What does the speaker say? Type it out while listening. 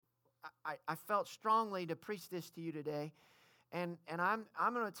I felt strongly to preach this to you today. And I'm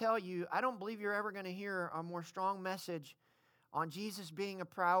going to tell you, I don't believe you're ever going to hear a more strong message on Jesus being a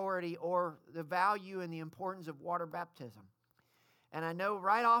priority or the value and the importance of water baptism. And I know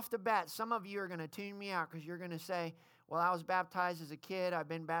right off the bat, some of you are going to tune me out because you're going to say, well, I was baptized as a kid. I've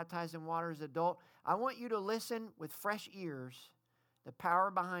been baptized in water as an adult. I want you to listen with fresh ears, the power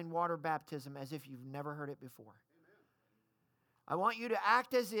behind water baptism, as if you've never heard it before. Amen. I want you to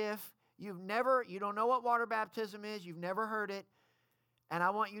act as if you don't know what water baptism is, you've never heard it, and I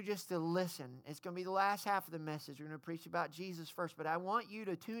want you just to listen. It's going to be the last half of the message. We're going to preach about Jesus first, but I want you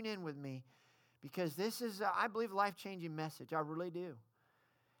to tune in with me because this is, I believe, a life-changing message. I really do.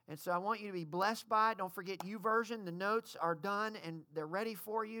 And so I want you to be blessed by it. Don't forget YouVersion. The notes are done and they're ready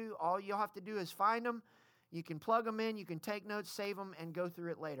for you. All you'll have to do is find them. You can plug them in. You can take notes, save them, and go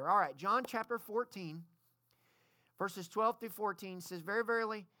through it later. All right, John chapter 14, verses 12 through 14 says,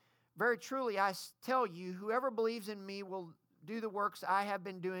 very truly I tell you, whoever believes in me will do the works I have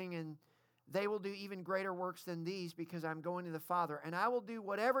been doing, and they will do even greater works than these because I'm going to the Father. And I will do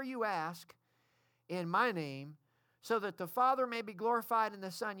whatever you ask in my name, so that the Father may be glorified in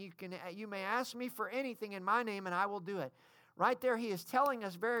the Son. You may ask me for anything in my name, and I will do it. Right there, he is telling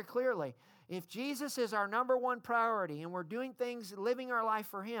us very clearly, if Jesus is our number one priority, and we're doing things, living our life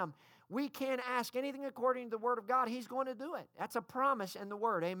for him, we can't ask anything according to the Word of God. He's going to do it. That's a promise in the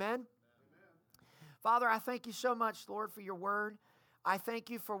Word. Amen? Amen. Father, I thank you so much, Lord, for your Word. I thank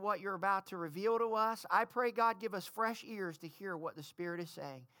you for what you're about to reveal to us. I pray, God, give us fresh ears to hear what the Spirit is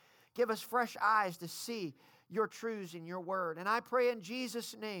saying. Give us fresh eyes to see your truths in your word. And I pray in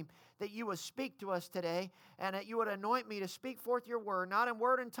Jesus' name that you would speak to us today and that you would anoint me to speak forth your word, not in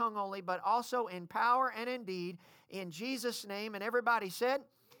word and tongue only, but also in power and in deed, in Jesus' name. And everybody said,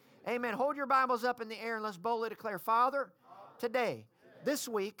 amen. Hold your Bibles up in the air and let's boldly declare, Father, today, this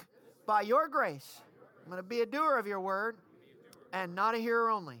week, by your grace, I'm going to be a doer of your word and not a hearer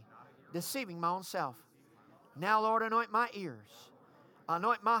only, deceiving my own self. Now, Lord, anoint my ears,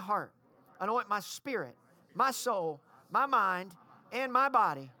 anoint my heart, anoint my spirit, my soul, my mind, and my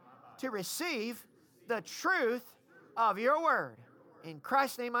body to receive the truth of your word. In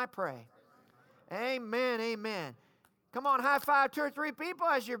Christ's name I pray. Amen, amen. Come on, high five 2 or 3 people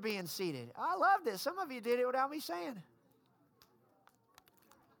as you're being seated. I love this. Some of you did it without me saying.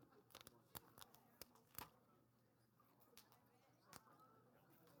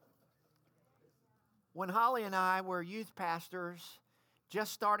 When Holly and I were youth pastors,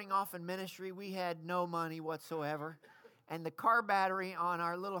 just starting off in ministry, we had no money whatsoever. And the car battery on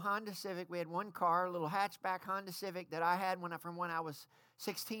our little Honda Civic, we had one car, a little hatchback Honda Civic that I had from when I was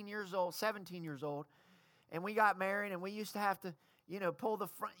 17 years old. And we got married, and we used to have to, pull the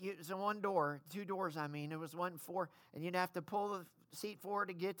front. It was one door, 2 doors, It was one for, and you'd have to pull the seat forward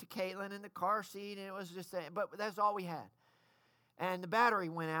to get to Caitlin in the car seat, and it was just, but that's all we had. And the battery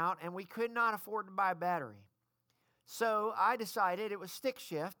went out, and we could not afford to buy a battery. So I decided it was stick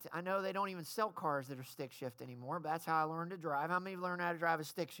shift. I know they don't even sell cars that are stick shift anymore, but that's how I learned to drive. How many of you learned how to drive a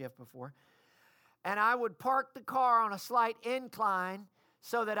stick shift before? And I would park the car on a slight incline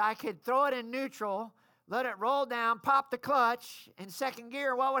so that I could throw it in neutral, let it roll down, pop the clutch. In second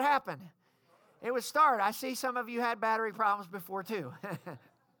gear, what would happen? It would start. I see some of you had battery problems before too.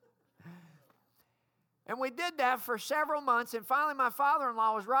 And we did that for several months, and finally my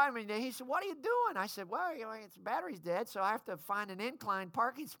father-in-law was riding me today. He said, what are you doing? I said, well, its battery's dead, so I have to find an incline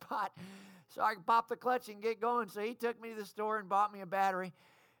parking spot so I can pop the clutch and get going. So he took me to the store and bought me a battery.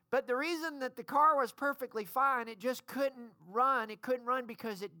 But the reason that the car was perfectly fine, it just couldn't run. It couldn't run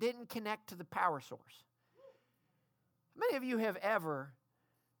because it didn't connect to the power source. How many of you have ever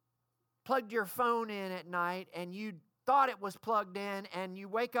plugged your phone in at night and you thought it was plugged in and you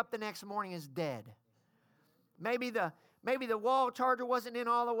wake up the next morning it's dead? Maybe the wall charger wasn't in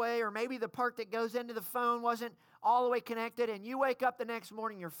all the way, or maybe the part that goes into the phone wasn't all the way connected, and you wake up the next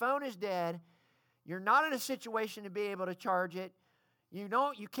morning, your phone is dead. You're not in a situation to be able to charge it. You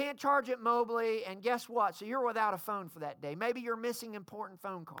can't charge it mobily, and guess what? So you're without a phone for that day. Maybe you're missing important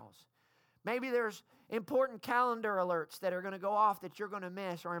phone calls. Maybe there's important calendar alerts that are going to go off that you're going to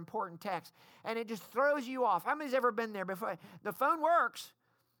miss, or important texts, and it just throws you off. How many's ever been there before? The phone works.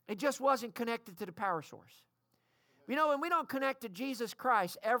 It just wasn't connected to the power source. When we don't connect to Jesus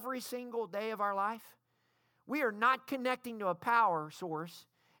Christ every single day of our life, we are not connecting to a power source,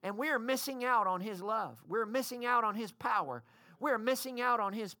 and we are missing out on his love. We're missing out on his power. We are missing out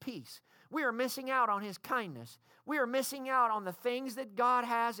on his peace. We are missing out on his kindness. We are missing out on the things that God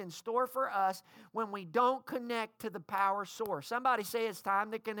has in store for us when we don't connect to the power source. Somebody say it's time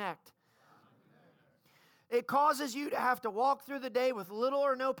to connect. It causes you to have to walk through the day with little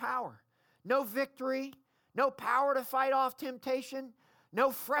or no power. no victory, no power to fight off temptation,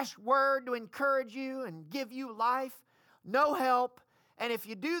 no fresh word to encourage you and give you life, no help. And if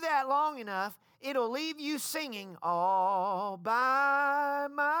you do that long enough, it'll leave you singing all by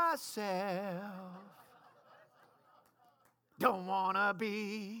myself. Don't want to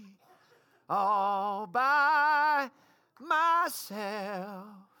be all by myself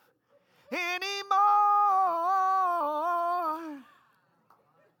anymore.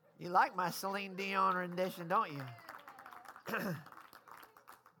 You like my Celine Dion rendition, don't you?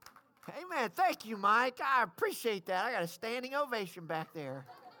 Amen. Thank you, Mike. I appreciate that. I got a standing ovation back there.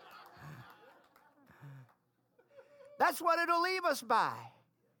 That's what it'll leave us by.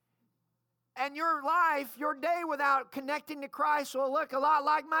 And your life, your day without connecting to Christ will look a lot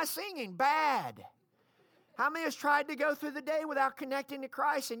like my singing. Bad. How many has tried to go through the day without connecting to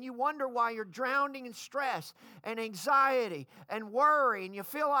Christ, and you wonder why you're drowning in stress and anxiety and worry, and you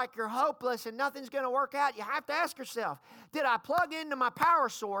feel like you're hopeless and nothing's going to work out? You have to ask yourself, did I plug into my power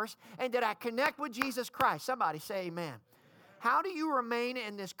source, and did I connect with Jesus Christ? Somebody say amen. How do you remain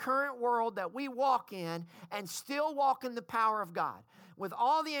in this current world that we walk in and still walk in the power of God? With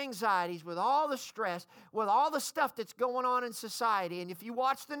all the anxieties, with all the stress, with all the stuff that's going on in society. And if you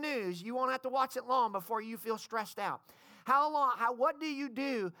watch the news, you won't have to watch it long before you feel stressed out. What do you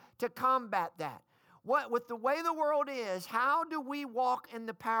do to combat that? With the way the world is, how do we walk in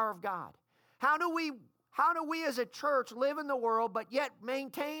the power of God? How do we as a church live in the world but yet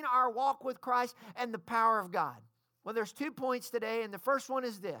maintain our walk with Christ and the power of God? Well, there's 2 points today, and the first one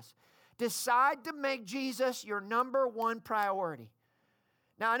is this. Decide to make Jesus your number one priority.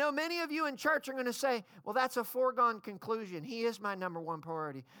 Now, I know many of you in church are going to say, well, that's a foregone conclusion. He is my number one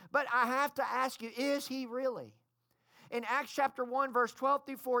priority. But I have to ask you, is he really? In Acts chapter 1, verse 12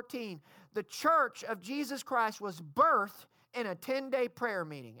 through 14, the church of Jesus Christ was birthed in a 10-day prayer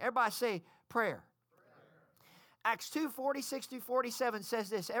meeting. Everybody say prayer. Acts 2, 46 through 47 says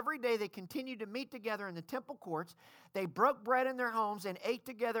this, every day they continued to meet together in the temple courts. They broke bread in their homes and ate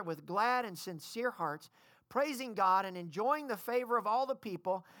together with glad and sincere hearts, praising God and enjoying the favor of all the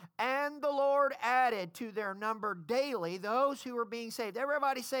people. And the Lord added to their number daily those who were being saved.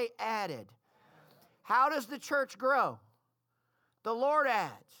 Everybody say added. How does the church grow? The Lord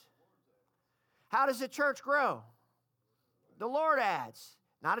adds. How does the church grow? The Lord adds.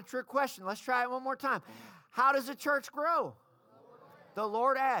 Not a trick question. Let's try it one more time. How does the church grow? The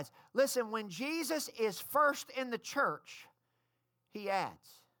Lord adds. Listen, when Jesus is first in the church, he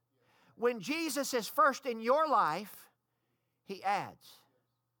adds. When Jesus is first in your life, he adds.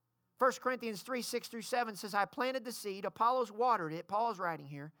 1 Corinthians 3, 6 through 7 says, I planted the seed, Apollos watered it. Paul's writing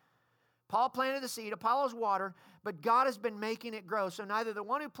here. Paul planted the seed, Apollos watered, but God has been making it grow. So neither the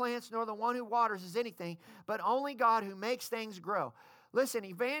one who plants nor the one who waters is anything, but only God who makes things grow. Listen,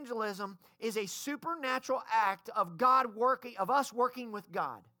 evangelism is a supernatural act of God working, of us working with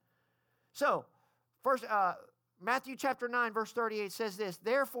God. So, first, Matthew chapter 9, verse 38 says this,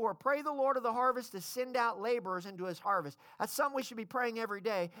 therefore, pray the Lord of the harvest to send out laborers into his harvest. That's something we should be praying every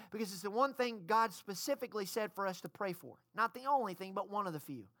day because it's the one thing God specifically said for us to pray for. Not the only thing, but one of the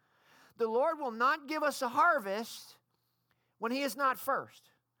few. The Lord will not give us a harvest when he is not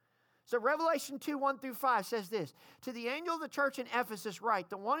first. So Revelation 2, 1 through 5 says this, to the angel of the church in Ephesus write,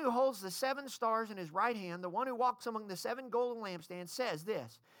 the one who holds the 7 stars in his right hand, the one who walks among the 7 golden lampstands says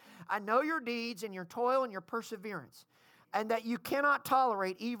this, I know your deeds and your toil and your perseverance, and that you cannot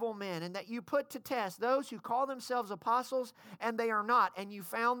tolerate evil men, and that you put to test those who call themselves apostles, and they are not, and you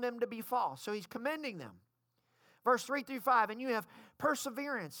found them to be false. So he's commending them. Verse 3 through 5, and you have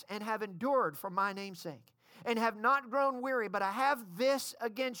perseverance and have endured for my name's sake, and have not grown weary, but I have this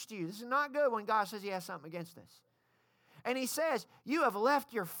against you. This is not good when God says he has something against us. And he says, you have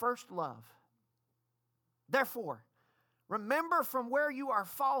left your first love. Therefore, remember from where you are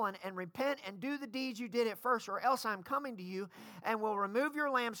fallen and repent and do the deeds you did at first, or else I'm coming to you and will remove your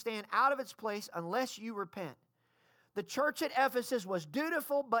lampstand out of its place unless you repent. The church at Ephesus was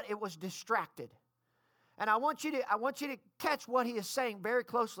dutiful, but it was distracted. And I want you to catch what he is saying very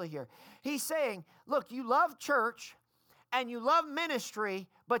closely here. He's saying, look, you love church and you love ministry,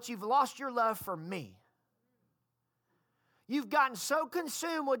 but you've lost your love for me. You've gotten so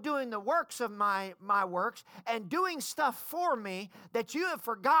consumed with doing the works of my works and doing stuff for me that you have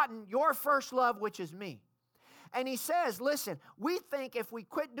forgotten your first love, which is me. And he says, listen, we think if we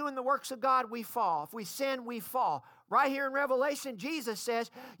quit doing the works of God, we fall. If we sin, we fall. Right here in Revelation, Jesus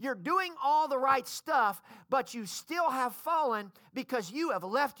says, you're doing all the right stuff, but you still have fallen because you have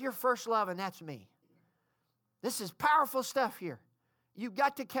left your first love, and that's me. This is powerful stuff here. You've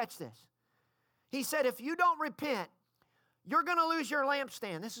got to catch this. He said, if you don't repent, you're going to lose your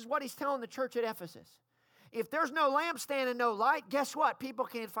lampstand. This is what he's telling the church at Ephesus. If there's no lampstand and no light, guess what? People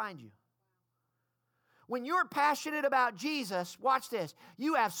can't find you. When you're passionate about Jesus, watch this,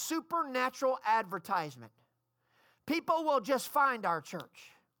 you have supernatural advertisement. People will just find our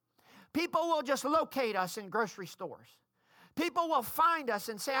church. People will just locate us in grocery stores. People will find us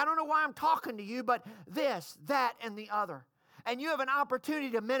and say, I don't know why I'm talking to you, but this, that, and the other. And you have an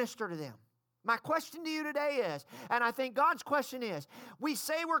opportunity to minister to them. My question to you today is, and I think God's question is, we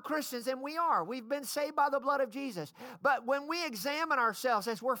say we're Christians, and we are. We've been saved by the blood of Jesus. But when we examine ourselves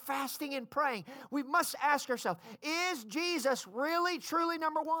as we're fasting and praying, we must ask ourselves, is Jesus really, truly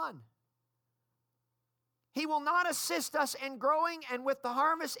number one? He will not assist us in growing and with the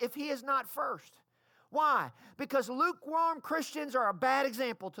harvest if He is not first. Why? Because lukewarm Christians are a bad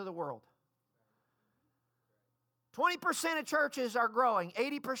example to the world. 20% of churches are growing.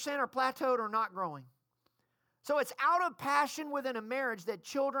 80% are plateaued or not growing. So it's out of passion within a marriage that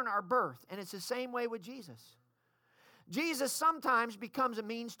children are birthed. And it's the same way with Jesus. Jesus sometimes becomes a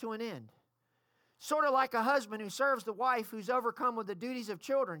means to an end. Sort of like a husband who serves the wife who's overcome with the duties of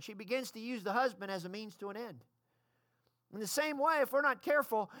children. She begins to use the husband as a means to an end. In the same way, if we're not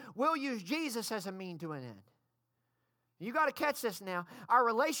careful, we'll use Jesus as a mean to an end. You got to catch this now. Our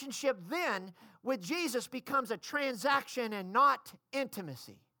relationship then with Jesus becomes a transaction and not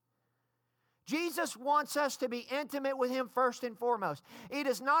intimacy. Jesus wants us to be intimate with Him first and foremost. It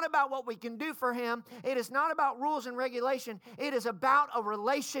is not about what we can do for Him. It is not about rules and regulation. It is about a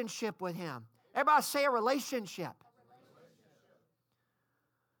relationship with Him. Everybody say a relationship.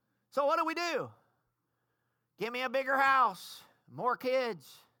 So what do? Give me a bigger house, more kids.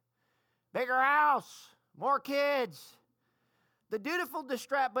 Bigger house, more kids. The dutiful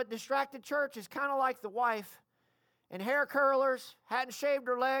but distracted church is kind of like the wife in hair curlers, hadn't shaved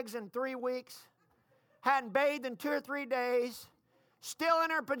her legs in 3 weeks, hadn't bathed in 2 or 3 days, still in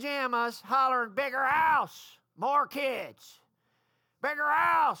her pajamas, hollering, bigger house, more kids. Bigger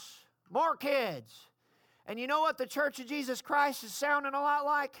house, more kids. And you know what the Church of Jesus Christ is sounding a lot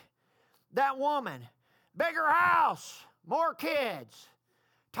like? That woman. Bigger house, more kids.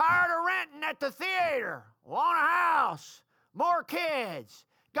 Tired of renting at the theater. Want a house, more kids.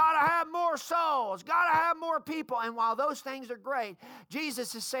 Got to have more souls. Got to have more people. And while those things are great,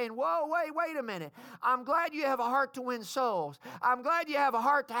 Jesus is saying, whoa, wait a minute. I'm glad you have a heart to win souls. I'm glad you have a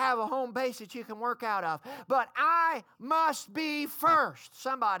heart to have a home base that you can work out of. But I must be first.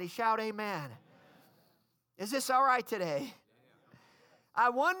 Somebody shout amen. Is this all right today?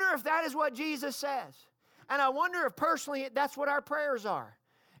 I wonder if that is what Jesus says. And I wonder if personally that's what our prayers are.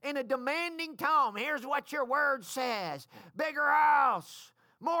 In a demanding tone, here's what your word says. Bigger house,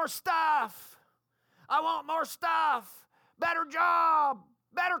 more stuff. I want more stuff. Better job,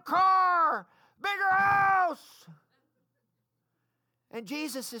 better car, bigger house. And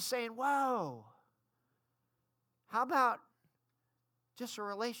Jesus is saying, whoa, how about just a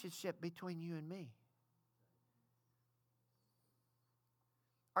relationship between you and me?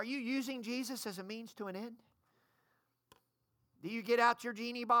 Are you using Jesus as a means to an end? Do you get out your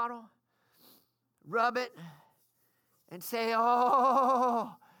genie bottle, rub it, and say,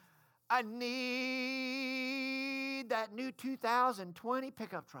 oh, I need that new 2020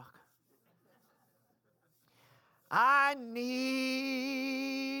 pickup truck. I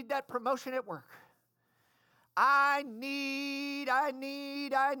need that promotion at work. I need.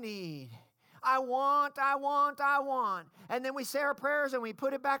 I want. And then we say our prayers and we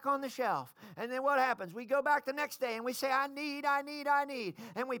put it back on the shelf. And then what happens? We go back the next day and we say, I need.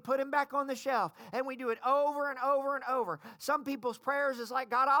 And we put them back on the shelf. And we do it over and over and over. Some people's prayers is like,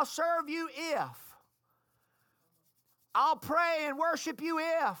 God, I'll serve you if. I'll pray and worship you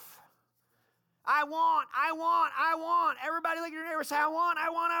if. I want. Everybody look at your neighbor and say, I want.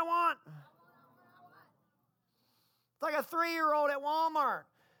 It's like a 3-year-old at Walmart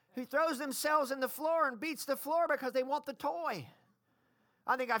who throws themselves in the floor and beats the floor because they want the toy.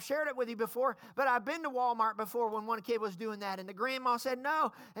 I think I've shared it with you before, but I've been to Walmart before when one kid was doing that, and the grandma said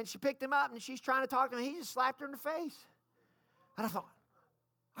no, and she picked him up, and she's trying to talk to him, and he just slapped her in the face. And I thought,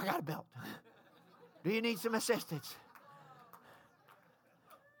 I got a belt. Do you need some assistance?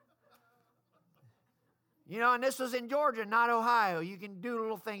 You know, and this was in Georgia, not Ohio. You can do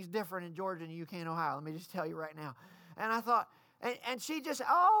little things different in Georgia than you can in Ohio. Let me just tell you right now. And I thought, and she just,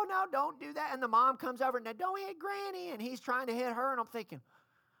 oh, no, don't do that. And the mom comes over and, now, don't hit Granny. And he's trying to hit her. And I'm thinking,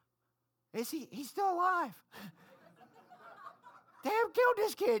 he's still alive. They haven't killed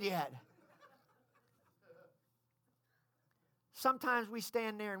this kid yet. Sometimes we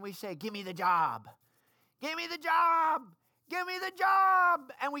stand there and we say, give me the job. Give me the job. Give me the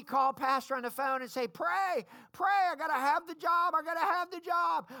job. And we call pastor on the phone and say, pray, I got to have the job. I got to have the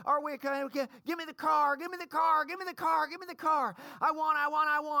job. Or we can, give me the car, give me the car, give me the car, give me the car. I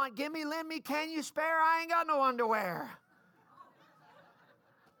want. Give me, lend me, can you spare? I ain't got no underwear.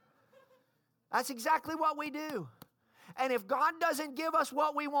 That's exactly what we do. And if God doesn't give us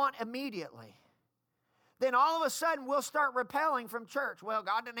what we want immediately, then all of a sudden we'll start repelling from church. Well,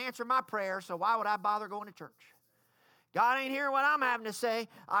 God didn't answer my prayer, so why would I bother going to church? God ain't hearing what I'm having to say.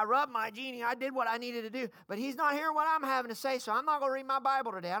 I rubbed my genie. I did what I needed to do. But He's not hearing what I'm having to say, so I'm not going to read my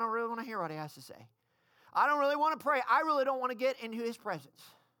Bible today. I don't really want to hear what He has to say. I don't really want to pray. I really don't want to get into His presence.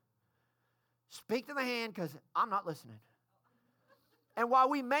 Speak to the hand because I'm not listening. And while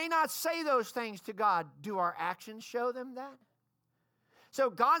we may not say those things to God, do our actions show them that? So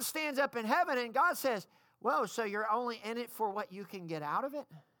God stands up in heaven and God says, whoa, so you're only in it for what you can get out of it?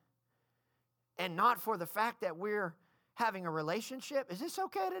 And not for the fact that we're having a relationship? Is this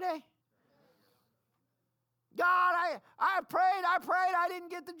okay today? God, I prayed, I didn't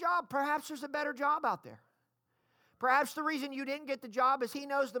get the job. Perhaps there's a better job out there. Perhaps the reason you didn't get the job is He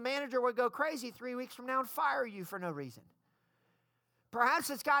knows the manager would go crazy 3 weeks from now and fire you for no reason. Perhaps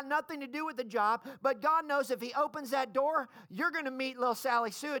it's got nothing to do with the job, but God knows if He opens that door, you're going to meet little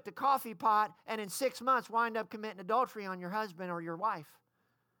Sally Sue at the coffee pot and in 6 months wind up committing adultery on your husband or your wife.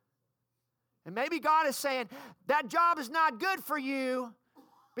 And maybe God is saying, that job is not good for you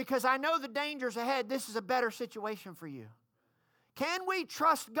because I know the dangers ahead. This is a better situation for you. Can we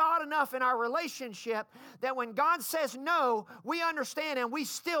trust God enough in our relationship that when God says no, we understand and we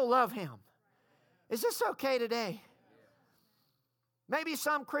still love Him? Is this okay today? Maybe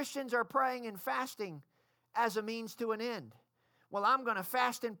some Christians are praying and fasting as a means to an end. Well, I'm going to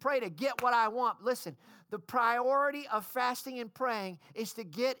fast and pray to get what I want. Listen, the priority of fasting and praying is to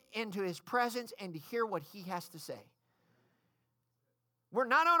get into His presence and to hear what He has to say. We're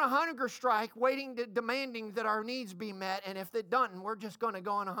not on a hunger strike demanding that our needs be met, and if it doesn't, we're just going to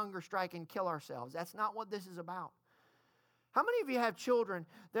go on a hunger strike and kill ourselves. That's not what this is about. How many of you have children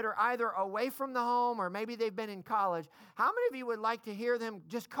that are either away from the home or maybe they've been in college? How many of you would like to hear them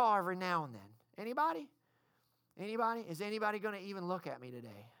just call every now and then? Anybody? Anybody? Is anybody going to even look at me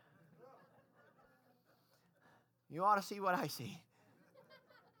today? You ought to see what I see.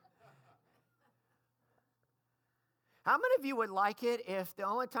 How many of you would like it if the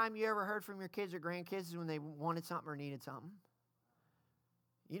only time you ever heard from your kids or grandkids is when they wanted something or needed something?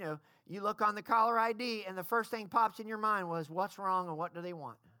 You know, you look on the caller ID and the first thing pops in your mind was, what's wrong and what do they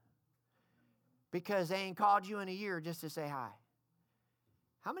want? Because they ain't called you in a year just to say hi.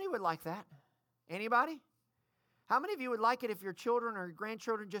 How many would like that? Anybody? How many of you would like it if your children or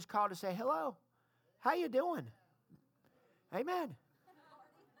grandchildren just called to say, hello, how you doing? Amen.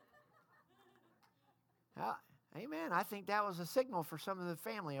 Amen. I think that was a signal for some of the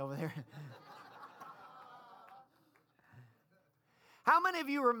family over there. How many of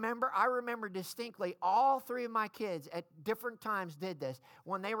you remember? I remember distinctly all three of my kids at different times did this.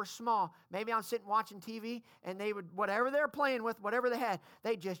 When they were small, maybe I'm sitting watching TV and they would, whatever they're playing with, whatever they had,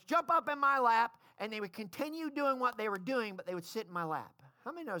 they'd just jump up in my lap and they would continue doing what they were doing, but they would sit in my lap.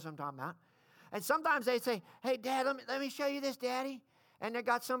 How many knows what I'm talking about? And sometimes they'd say, hey, Dad, let me show you this, Daddy. And they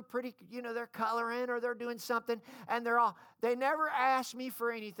got some pretty, they're coloring or they're doing something. And they never asked me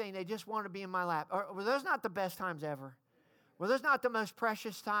for anything. They just wanted to be in my lap. Were those not the best times ever? Were those not the most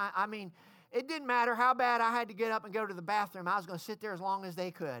precious time? I mean, it didn't matter how bad I had to get up and go to the bathroom. I was going to sit there as long as they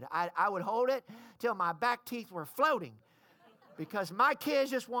could. I would hold it till my back teeth were floating because my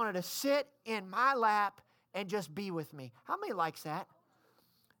kids just wanted to sit in my lap and just be with me. How many likes that?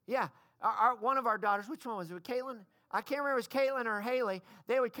 Yeah. One of our daughters, which one was it? Caitlin? I can't remember if it was Caitlin or Haley.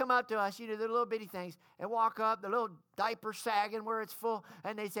 They would come up to us, the little bitty things, and walk up, the little diaper sagging where it's full,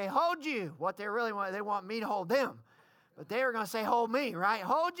 and they'd say, hold you. What they really want, they want me to hold them. But they were going to say, hold me, right?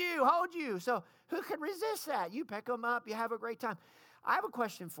 Hold you, hold you. So who could resist that? You pick them up, you have a great time. I have a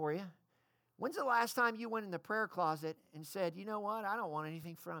question for you. When's the last time you went in the prayer closet and said, you know what? I don't want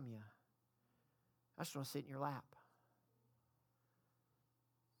anything from you. I just want to sit in your lap.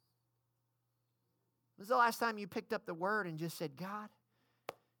 When's the last time you picked up the word and just said, God,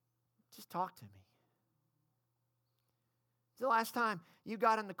 just talk to me? When's the last time you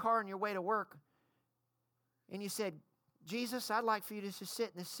got in the car on your way to work and you said, Jesus, I'd like for you to just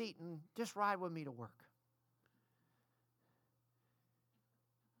sit in the seat and just ride with me to work?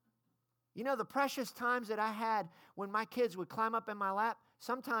 The precious times that I had when my kids would climb up in my lap,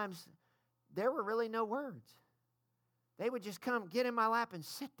 sometimes there were really no words. They would just come get in my lap and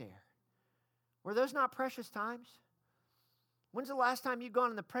sit there. Were those not precious times? When's the last time you've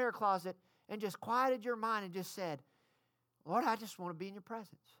gone in the prayer closet and just quieted your mind and just said, Lord, I just want to be in your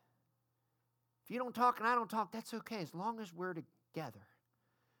presence. If you don't talk and I don't talk, that's okay as long as we're together.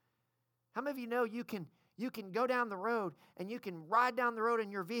 How many of you know you can go down the road and you can ride down the road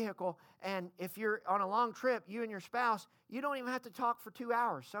in your vehicle, and if you're on a long trip, you and your spouse, you don't even have to talk for 2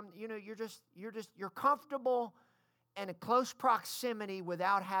 hours. You're comfortable in a close proximity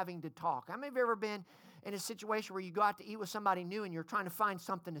without having to talk. How many of you ever been in a situation where you go out to eat with somebody new and you're trying to find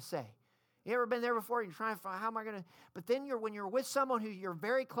something to say? You ever been there before? You're trying to find, how am I going to? But then when you're with someone who you're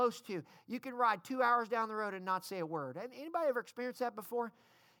very close to, you can ride 2 hours down the road and not say a word. Anybody ever experienced that before?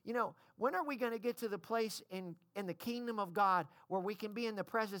 You know, when are we going to get to the place in the kingdom of God where we can be in the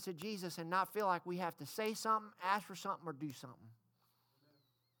presence of Jesus and not feel like we have to say something, ask for something, or do something?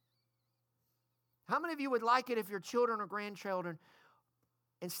 How many of you would like it if your children or grandchildren,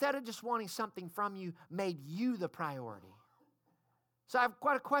 instead of just wanting something from you, made you the priority? So I have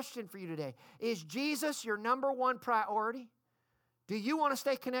quite a question for you today. Is Jesus your number one priority? Do you want to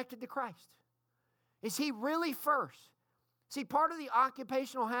stay connected to Christ? Is He really first? See, part of the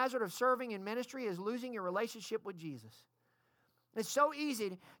occupational hazard of serving in ministry is losing your relationship with Jesus. It's so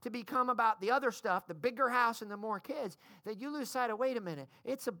easy to become about the other stuff, the bigger house and the more kids, that you lose sight of, wait a minute,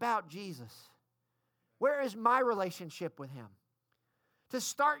 it's about Jesus. Where is my relationship with Him? To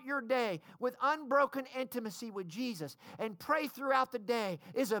start your day with unbroken intimacy with Jesus and pray throughout the day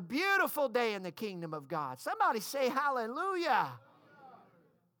is a beautiful day in the kingdom of God. Somebody say hallelujah.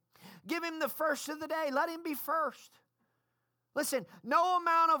 Give Him the first of the day. Let Him be first. Listen, no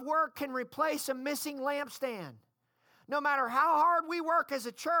amount of work can replace a missing lampstand. No matter how hard we work as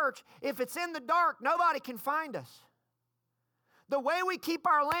a church, if it's in the dark, nobody can find us. The way we keep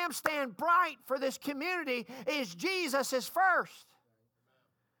our lampstand bright for this community is Jesus is first.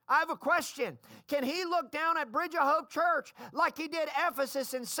 I have a question. Can He look down at Bridge of Hope Church like He did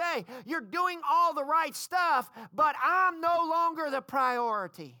Ephesus and say, you're doing all the right stuff, but I'm no longer the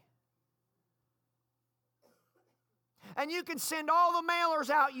priority? And you can send all the mailers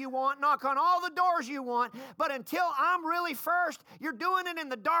out you want, knock on all the doors you want, but until I'm really first, you're doing it in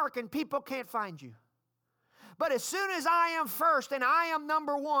the dark and people can't find you. But as soon as I am first and I am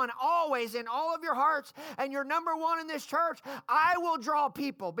number one, always in all of your hearts, and you're number one in this church, I will draw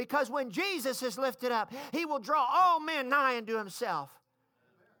people. Because when Jesus is lifted up, He will draw all men nigh unto Himself.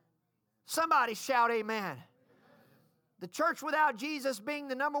 Somebody shout amen. The church without Jesus being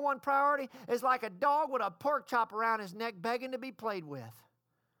the number one priority is like a dog with a pork chop around his neck begging to be played with.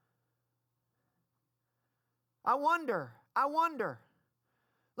 I wonder.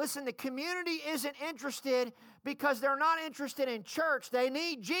 Listen, the community isn't interested because they're not interested in church. They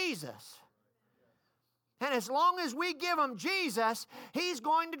need Jesus. And as long as we give them Jesus, He's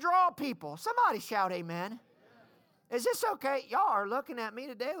going to draw people. Somebody shout amen. Is this okay? Y'all are looking at me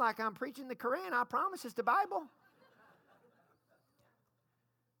today like I'm preaching the Quran. I promise it's the Bible.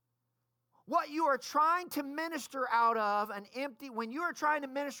 What you are trying to minister out of when you are trying to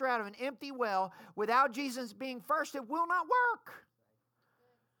minister out of an empty well without Jesus being first, it will not work.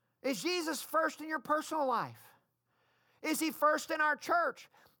 Is Jesus first in your personal life? Is He first in our church?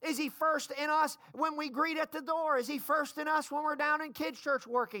 Is He first in us when we greet at the door? Is He first in us when we're down in kids' church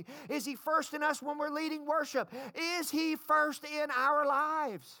working? Is He first in us when we're leading worship? Is He first in our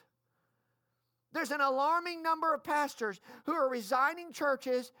lives? There's an alarming number of pastors who are resigning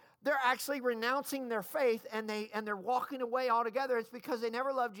churches. They're actually renouncing their faith and they're walking away altogether. It's because they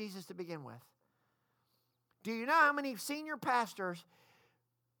never loved Jesus to begin with. Do you know how many senior pastors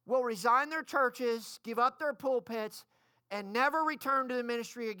will resign their churches, give up their pulpits, and never return to the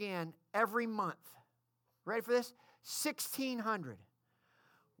ministry again every month? Ready for this? 1,600.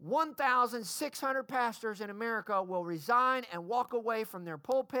 1,600 pastors in America will resign and walk away from their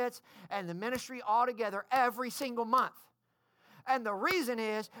pulpits and the ministry altogether every single month. And the reason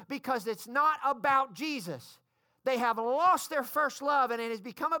is because it's not about Jesus. They have lost their first love, and it has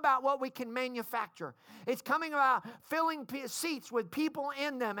become about what we can manufacture. It's coming about filling seats with people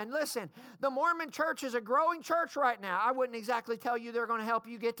in them. And listen, the Mormon church is a growing church right now. I wouldn't exactly tell you they're going to help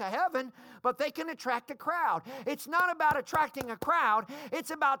you get to heaven, but they can attract a crowd. It's not about attracting a crowd.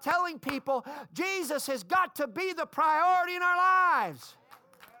 It's about telling people Jesus has got to be the priority in our lives.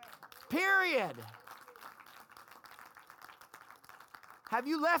 Period. Have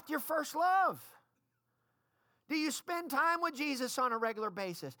you left your first love? Do you spend time with Jesus on a regular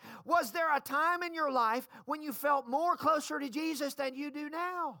basis? Was there a time in your life when you felt more closer to Jesus than you do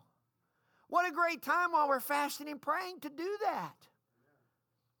now? What a great time while we're fasting and praying to do that.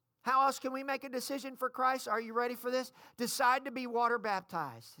 How else can we make a decision for Christ? Are you ready for this? Decide to be water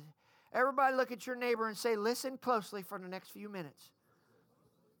baptized. Everybody look at your neighbor and say, listen closely for the next few minutes.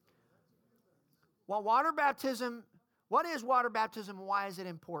 Well, water baptism What is water baptism and why is it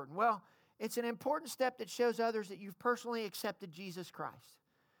important? Well, it's an important step that shows others that you've personally accepted Jesus Christ.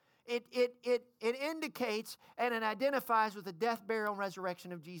 It indicates and it identifies with the death, burial, and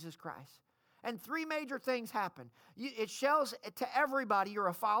resurrection of Jesus Christ. And three major things happen. It shows to everybody you're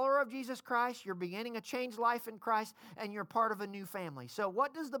a follower of Jesus Christ, you're beginning a changed life in Christ, and you're part of a new family. So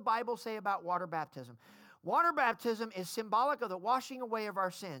what does the Bible say about water baptism? Water baptism is symbolic of the washing away of our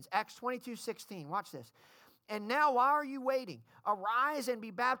sins. Acts 22:16. Watch this. And now, why are you waiting? Arise and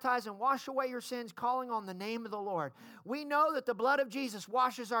be baptized and wash away your sins, calling on the name of the Lord. We know that the blood of Jesus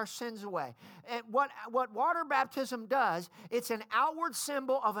washes our sins away. And what water baptism does, it's an outward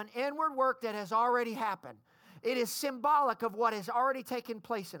symbol of an inward work that has already happened. It is symbolic of what has already taken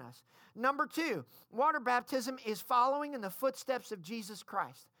place in us. Number two, water baptism is following in the footsteps of Jesus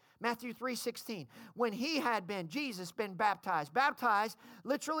Christ. Matthew 3:16, when he had been, Jesus, been baptized. Baptized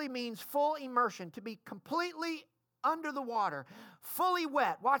literally means full immersion, to be completely under the water, fully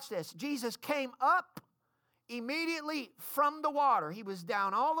wet. Watch this. Jesus came up immediately from the water. He was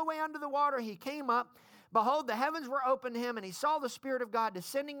down all the way under the water. He came up. Behold, the heavens were opened to him, and he saw the Spirit of God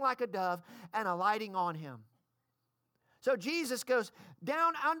descending like a dove and alighting on him. So Jesus goes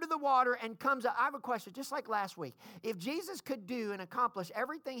down under the water and comes up. I have a question, just like last week. If Jesus could do and accomplish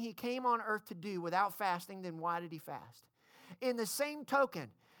everything he came on earth to do without fasting, then why did he fast? In the same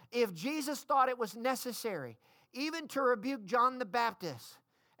token, if Jesus thought it was necessary, even to rebuke John the Baptist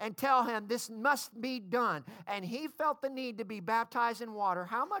and tell him this must be done, and he felt the need to be baptized in water,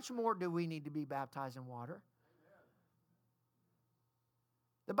 how much more do we need to be baptized in water?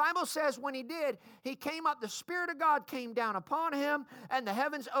 The Bible says when he did, he came up, the Spirit of God came down upon him, and the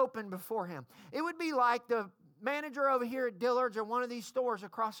heavens opened before him. It would be like the manager over here at Dillard's or one of these stores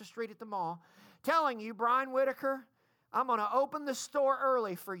across the street at the mall telling you, Brian Whitaker, I'm going to open the store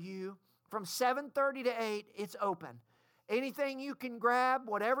early for you. From 7:30 to 8, it's open. Anything you can grab,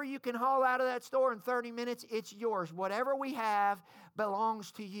 whatever you can haul out of that store in 30 minutes, it's yours. Whatever we have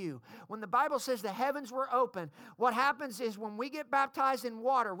belongs to you. When the Bible says the heavens were open, what happens is when we get baptized in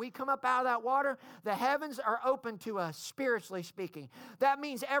water, we come up out of that water, the heavens are open to us, spiritually speaking. That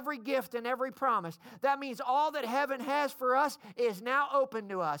means every gift and every promise. That means all that heaven has for us is now open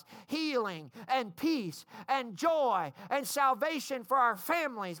to us. Healing and peace and joy and salvation for our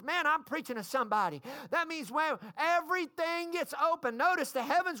families. Man, I'm preaching to somebody. That means when everything gets open. Notice the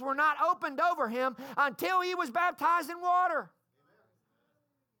heavens were not opened over him until he was baptized in water.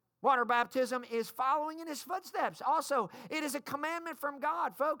 Water baptism is following in his footsteps. Also, it is a commandment from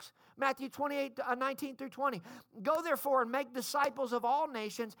God, folks. Matthew 28:19 through 20. Go therefore and make disciples of all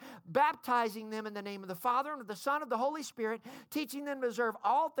nations, baptizing them in the name of the Father and of the Son and of the Holy Spirit, teaching them to observe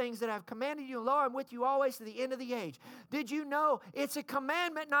all things that I have commanded you. Lo, I'm with you always to the end of the age. Did you know it's a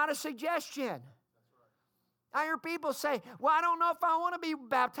commandment, not a suggestion? I hear people say, well, I don't know if I want to be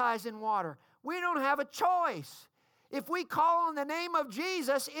baptized in water. We don't have a choice. If we call on the name of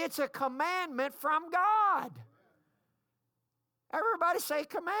Jesus, it's a commandment from God. Everybody say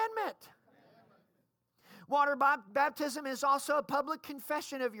commandment. Water baptism is also a public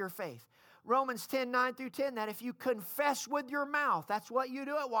confession of your faith. Romans 10:9 through 10, that if you confess with your mouth, that's what you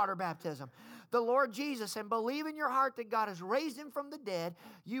do at water baptism, the Lord Jesus, and believe in your heart that God has raised him from the dead,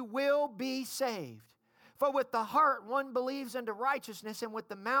 you will be saved. For with the heart one believes unto righteousness, and with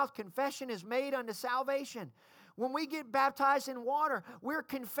the mouth confession is made unto salvation. When we get baptized in water, we're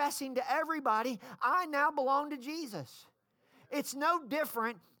confessing to everybody, I now belong to Jesus. It's no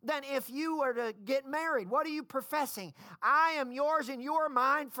different than if you were to get married. What are you professing? I am yours and you are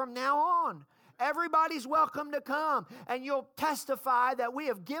mine from now on. Everybody's welcome to come, and you'll testify that we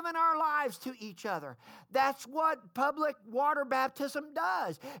have given our lives to each other. That's what public water baptism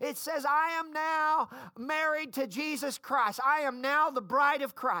does. It says, I am now married to Jesus Christ. I am now the bride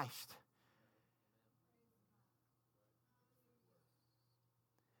of Christ.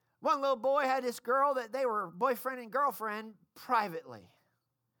 One little boy had this girl that they were boyfriend and girlfriend privately.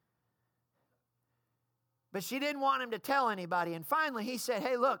 But she didn't want him to tell anybody. And finally he said,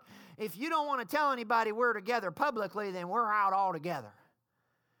 hey, look, if you don't want to tell anybody we're together publicly, then we're out altogether.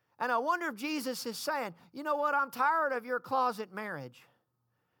 And I wonder if Jesus is saying, you know what, I'm tired of your closet marriage.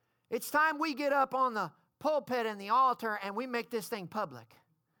 It's time we get up on the pulpit and the altar and we make this thing public.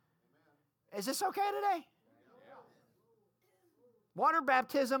 Amen. Is this okay today? Water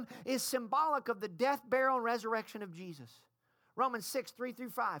baptism is symbolic of the death, burial, and resurrection of Jesus. Romans 6:3 through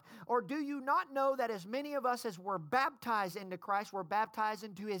 5. Or do you not know that as many of us as were baptized into Christ were baptized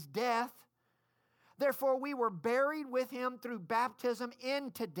into his death? Therefore we were buried with him through baptism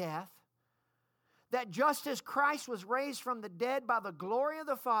into death, that just as Christ was raised from the dead by the glory of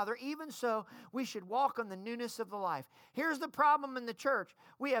the Father, even so we should walk in the newness of the life. Here's the problem in the church.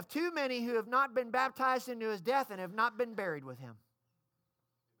 We have too many who have not been baptized into His death and have not been buried with Him.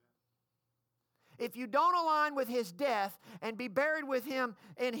 If you don't align with His death and be buried with Him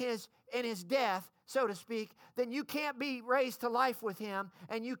in His death, so to speak, then you can't be raised to life with Him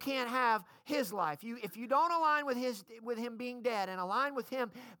and you can't have His life. If you don't align with Him being dead and align with Him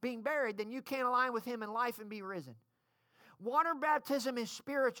being buried, then you can't align with Him in life and be risen. Water baptism is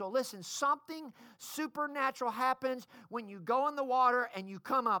spiritual. Listen, something supernatural happens when you go in the water and you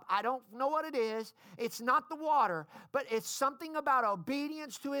come up. I don't know what it is. It's not the water, but it's something about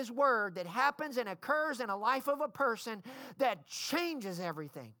obedience to His word that happens and occurs in a life of a person that changes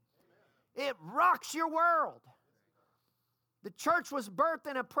everything. It rocks your world. The church was birthed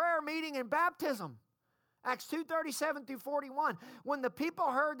in a prayer meeting and baptism. Acts 2:37 through 41. When the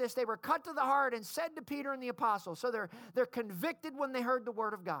people heard this, they were cut to the heart and said to Peter and the apostles. So they're convicted when they heard the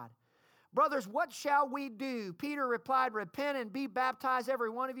word of God. Brothers, what shall we do? Peter replied, repent and be baptized,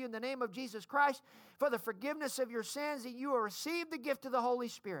 every one of you, in the name of Jesus Christ, for the forgiveness of your sins, that you will receive the gift of the Holy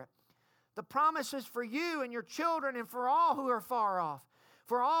Spirit. The promise is for you and your children and for all who are far off,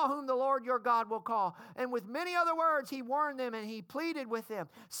 for all whom the Lord your God will call. And with many other words he warned them and he pleaded with them,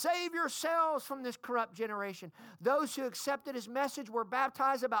 save yourselves from this corrupt generation. Those who accepted his message were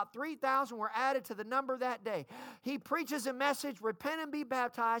baptized. About 3,000 were added to the number that day. He preaches a message, repent and be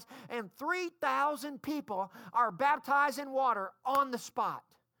baptized, and 3,000 people are baptized in water on the spot.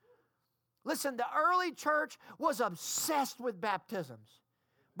 Listen, the early church was obsessed with baptisms.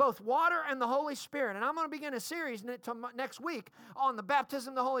 Both water and the Holy Spirit. And I'm going to begin a series next week on the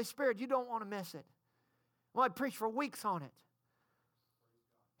baptism of the Holy Spirit. You don't want to miss it. Well, I preach for weeks on it.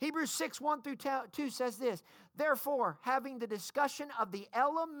 Hebrews 6:1 through 2 says this, therefore, having the discussion of the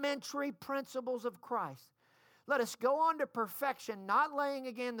elementary principles of Christ, let us go on to perfection, not laying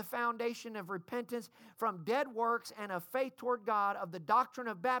again the foundation of repentance from dead works and of faith toward God, of the doctrine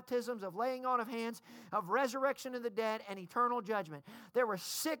of baptisms, of laying on of hands, of resurrection of the dead, and eternal judgment. There were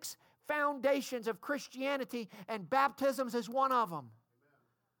 6 foundations of Christianity, and baptisms is one of them.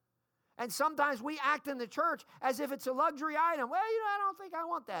 And sometimes we act in the church as if it's a luxury item. Well, I don't think I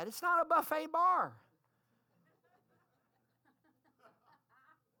want that. It's not a buffet bar.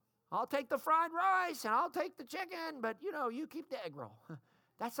 I'll take the fried rice and I'll take the chicken, but you keep the egg roll.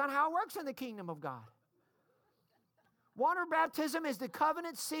 That's not how it works in the kingdom of God. Water baptism is the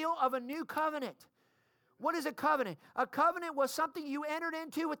covenant seal of a new covenant. What is a covenant? A covenant was something you entered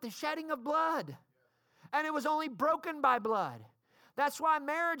into with the shedding of blood. And it was only broken by blood. That's why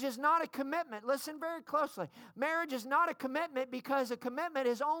marriage is not a commitment. Listen very closely. Marriage is not a commitment because a commitment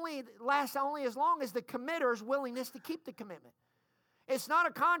lasts only as long as the committer's willingness to keep the commitment. It's not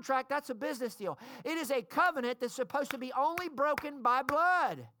a contract, that's a business deal. It is a covenant that's supposed to be only broken by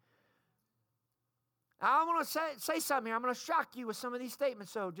blood. Now, I want to say something here. I'm going to shock you with some of these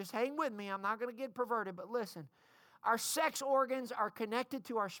statements, so just hang with me. I'm not going to get perverted, but listen. Our sex organs are connected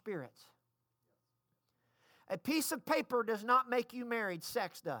to our spirits. A piece of paper does not make you married,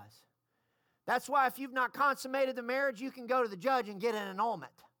 sex does. That's why if you've not consummated the marriage, you can go to the judge and get an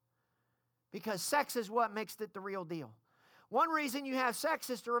annulment. Because sex is what makes it the real deal. One reason you have sex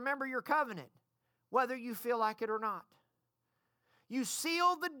is to remember your covenant, whether you feel like it or not. You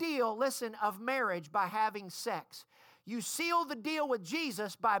seal the deal, listen, of marriage by having sex. You seal the deal with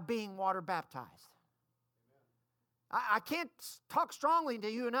Jesus by being water baptized. I can't talk strongly to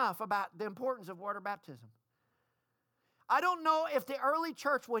you enough about the importance of water baptism. I don't know if the early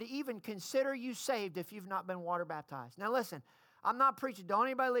church would even consider you saved if you've not been water baptized. Now listen, I'm not preaching. Don't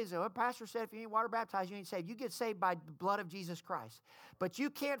anybody leave. The pastor said if you ain't water baptized, you ain't saved. You get saved by the blood of Jesus Christ. But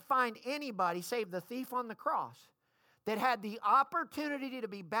you can't find anybody save the thief on the cross that had the opportunity to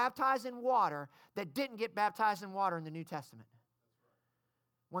be baptized in water that didn't get baptized in water in the New Testament.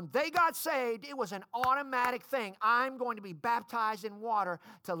 When they got saved, it was an automatic thing. I'm going to be baptized in water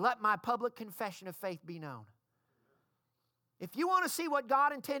to let my public confession of faith be known. If you want to see what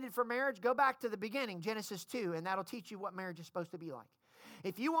God intended for marriage, go back to the beginning, Genesis 2, and that'll teach you what marriage is supposed to be like.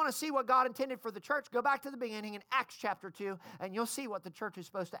 If you want to see what God intended for the church, go back to the beginning in Acts chapter 2, and you'll see what the church is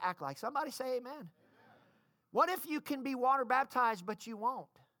supposed to act like. Somebody say amen. Amen. What if you can be water baptized, but you won't?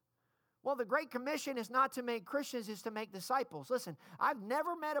 Well, the Great Commission is not to make Christians, it's to make disciples. Listen, I've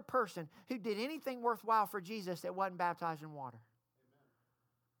never met a person who did anything worthwhile for Jesus that wasn't baptized in water.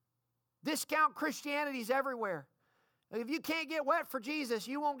 Amen. Discount Christianity's everywhere. If you can't get wet for Jesus,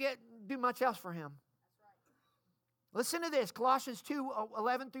 you won't do much else for him. That's right. Listen to this, Colossians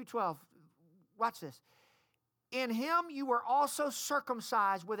 2:11 through 12. Watch this. In him you were also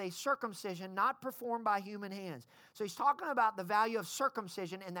circumcised with a circumcision not performed by human hands. So he's talking about the value of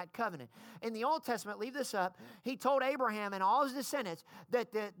circumcision in that covenant. In the Old Testament, leave this up, he told Abraham and all his descendants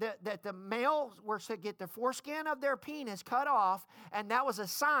that the males were to get the foreskin of their penis cut off, and that was a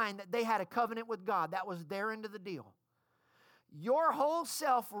sign that they had a covenant with God. That was their end of the deal. Your whole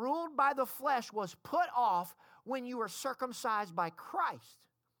self, ruled by the flesh, was put off when you were circumcised by Christ,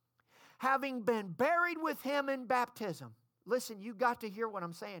 having been buried with him in baptism. Listen, you got to hear what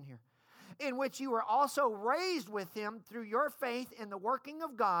I'm saying here. In which you were also raised with him through your faith in the working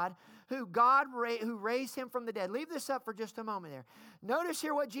of God, who raised him from the dead. Leave this up for just a moment there. Notice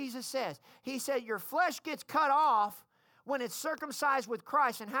here what Jesus says. He said your flesh gets cut off when it's circumcised with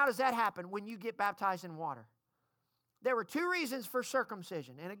Christ. And how does that happen? When you get baptized in water. There were two reasons for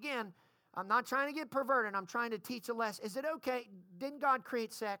circumcision. And again, I'm not trying to get perverted. I'm trying to teach a lesson. Is it okay? Didn't God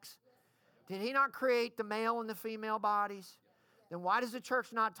create sex? Did he not create the male and the female bodies? Then why does the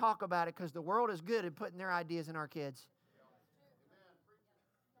church not talk about it? Because the world is good at putting their ideas in our kids.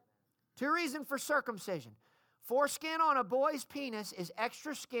 Two reasons for circumcision. Foreskin on a boy's penis is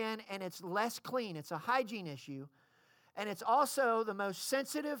extra skin and it's less clean. It's a hygiene issue. And it's also the most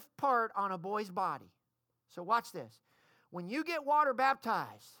sensitive part on a boy's body. So watch this. When you get water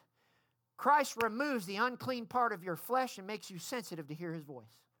baptized, Christ removes the unclean part of your flesh and makes you sensitive to hear his voice.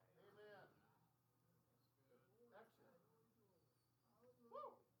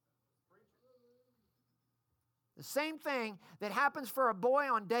 The same thing that happens for a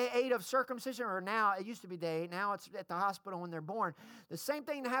boy on day 8 of circumcision, or now, it used to be day 8, now it's at the hospital when they're born. The same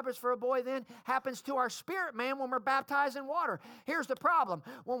thing that happens for a boy then happens to our spirit man when we're baptized in water. Here's the problem.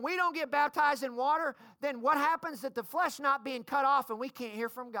 When we don't get baptized in water, then what happens? That the flesh not being cut off and we can't hear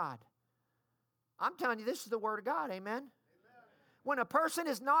from God. I'm telling you, this is the Word of God, amen? When a person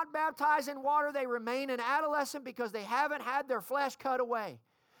is not baptized in water, they remain an adolescent because they haven't had their flesh cut away.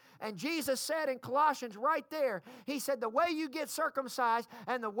 And Jesus said in Colossians right there, he said the way you get circumcised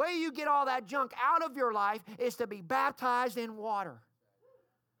and the way you get all that junk out of your life is to be baptized in water.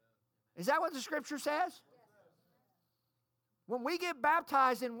 Is that what the Scripture says? When we get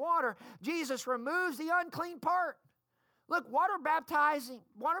baptized in water, Jesus removes the unclean part. Look, water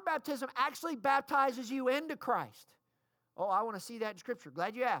baptism actually baptizes you into Christ. Oh, I want to see that in Scripture.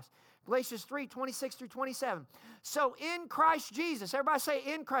 Glad you asked. Galatians 3, 26 through 27. So in Christ Jesus, everybody say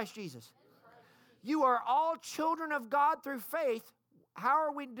in Christ Jesus. You are all children of God through faith.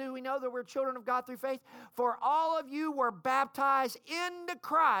 Do we know that we're children of God through faith? For all of you were baptized into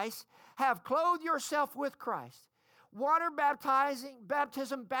Christ, have clothed yourself with Christ. Water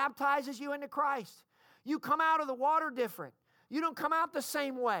baptism baptizes you into Christ. You come out of the water different. You don't come out the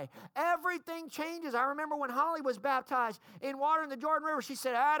same way. Everything changes. I remember when Holly was baptized in water in the Jordan River, she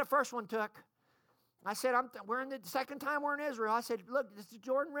said, the first one took. I said, we're in the second time we're in Israel. I said, look, this is the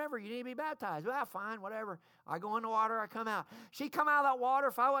Jordan River. You need to be baptized. Well, fine, whatever. I go in the water, I come out. She come out of that water.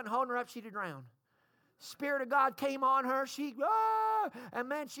 If I wasn't holding her up, she'd have drowned. Spirit of God came on her. And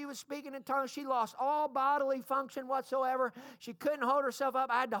man, she was speaking in tongues. She lost all bodily function whatsoever. She couldn't hold herself up.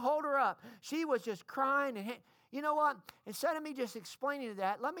 I had to hold her up. She was just crying. And you know what? Instead of me just explaining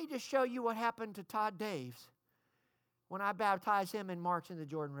that, let me just show you what happened to Todd Daves when I baptized him in March in the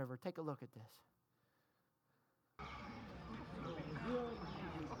Jordan River. Take a look at this.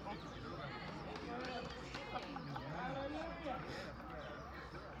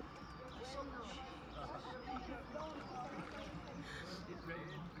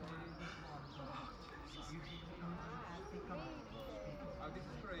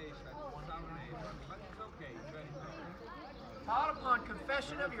 Taught upon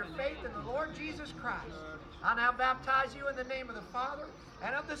confession of your faith in the Lord Jesus Christ, I now baptize you in the name of the Father,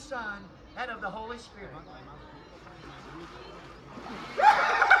 and of the Son, and of the Holy Spirit.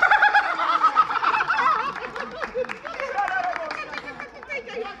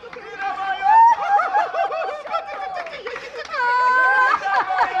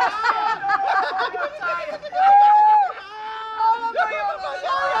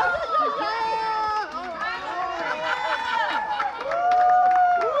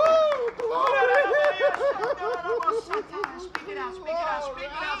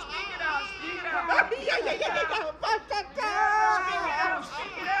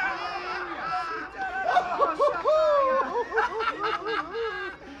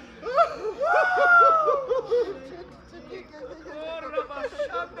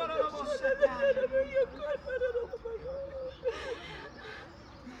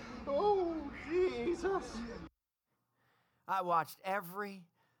 Oh, Jesus. I watched every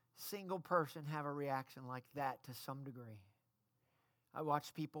single person have a reaction like that to some degree. I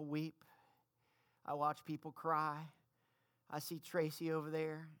watched people weep. I watch people cry. I see Tracy over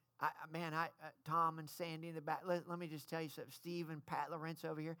there. Tom and Sandy in the back. Let me just tell you something. Steve and Pat Lawrence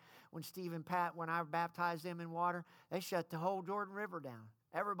over here. When Steve and Pat, when I baptized them in water, they shut the whole Jordan River down.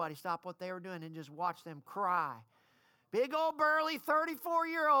 Everybody stopped what they were doing and just watched them cry. Big old burly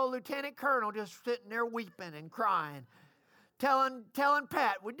 34-year-old lieutenant colonel just sitting there weeping and crying. Telling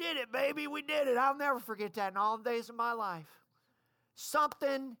Pat, we did it, baby, we did it. I'll never forget that in all the days of my life.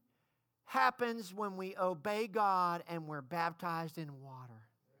 Something happens when we obey God and we're baptized in water.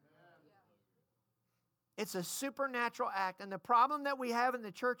 It's a supernatural act. And the problem that we have in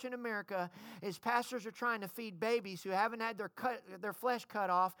the church in America is pastors are trying to feed babies who haven't had their flesh cut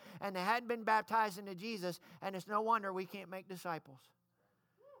off and they hadn't been baptized into Jesus. And it's no wonder we can't make disciples.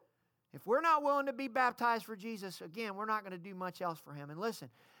 If we're not willing to be baptized for Jesus, again, we're not going to do much else for Him. And listen,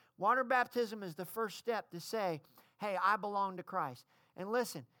 water baptism is the first step to say, hey, I belong to Christ. And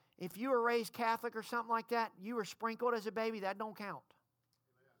listen, if you were raised Catholic or something like that, you were sprinkled as a baby, that don't count.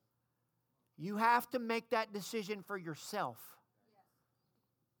 You have to make that decision for yourself.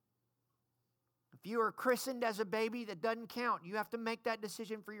 If you are christened as a baby, that doesn't count. You have to make that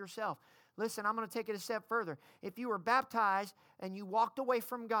decision for yourself. Listen, I'm going to take it a step further. If you were baptized and you walked away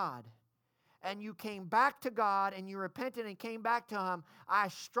from God and you came back to God and you repented and came back to Him, I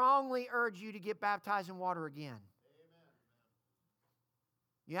strongly urge you to get baptized in water again.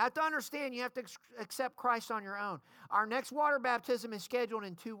 You have to understand, you have to accept Christ on your own. Our next water baptism is scheduled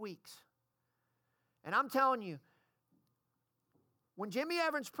in 2 weeks. And I'm telling you, when Jimmy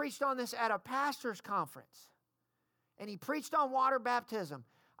Evans preached on this at a pastor's conference, and he preached on water baptism,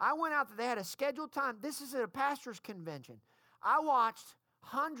 I went out there, they had a scheduled time. This is at a pastor's convention. I watched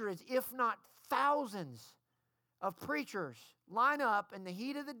hundreds, if not thousands, of preachers line up in the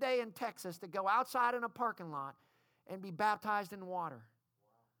heat of the day in Texas to go outside in a parking lot and be baptized in water.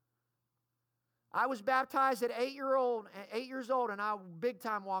 I was baptized at 8 years old, and I big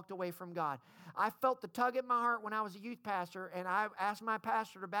time walked away from God. I felt the tug at my heart when I was a youth pastor, and I asked my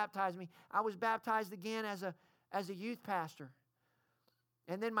pastor to baptize me. I was baptized again as a youth pastor.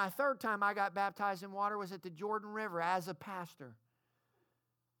 And then my third time I got baptized in water was at the Jordan River as a pastor.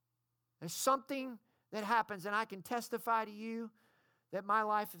 There's something that happens, and I can testify to you that my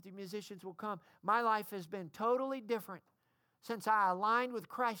life, if the musicians will come, my life has been totally different since I aligned with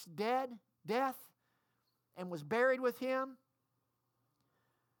Christ's death and was buried with Him.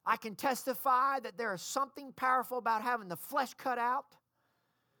 I can testify that there is something powerful about having the flesh cut out.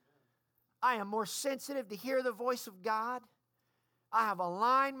 I am more sensitive to hear the voice of God. I have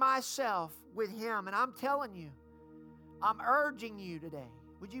aligned myself with Him, and I'm telling you, I'm urging you today.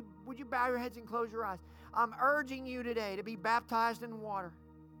 Would you bow your heads and close your eyes? I'm urging you today to be baptized in water.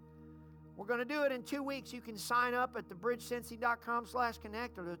 We're going to do it in 2 weeks. You can sign up at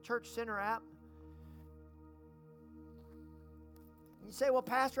thebridgecincy.com/connect or the Church Center app. You say, well,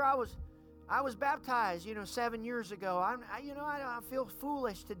 Pastor, I was baptized, 7 years ago. I feel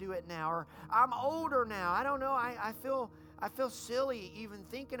foolish to do it now, or I'm older now. I don't know. I feel silly even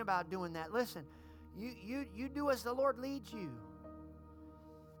thinking about doing that. Listen, you do as the Lord leads you.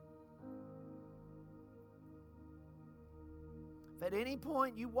 If at any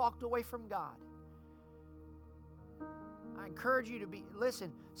point you walked away from God, I encourage you to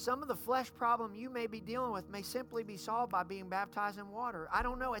listen, some of the flesh problem you may be dealing with may simply be solved by being baptized in water. I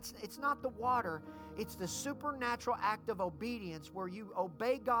don't know. It's not the water. It's the supernatural act of obedience where you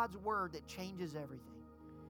obey God's word that changes everything.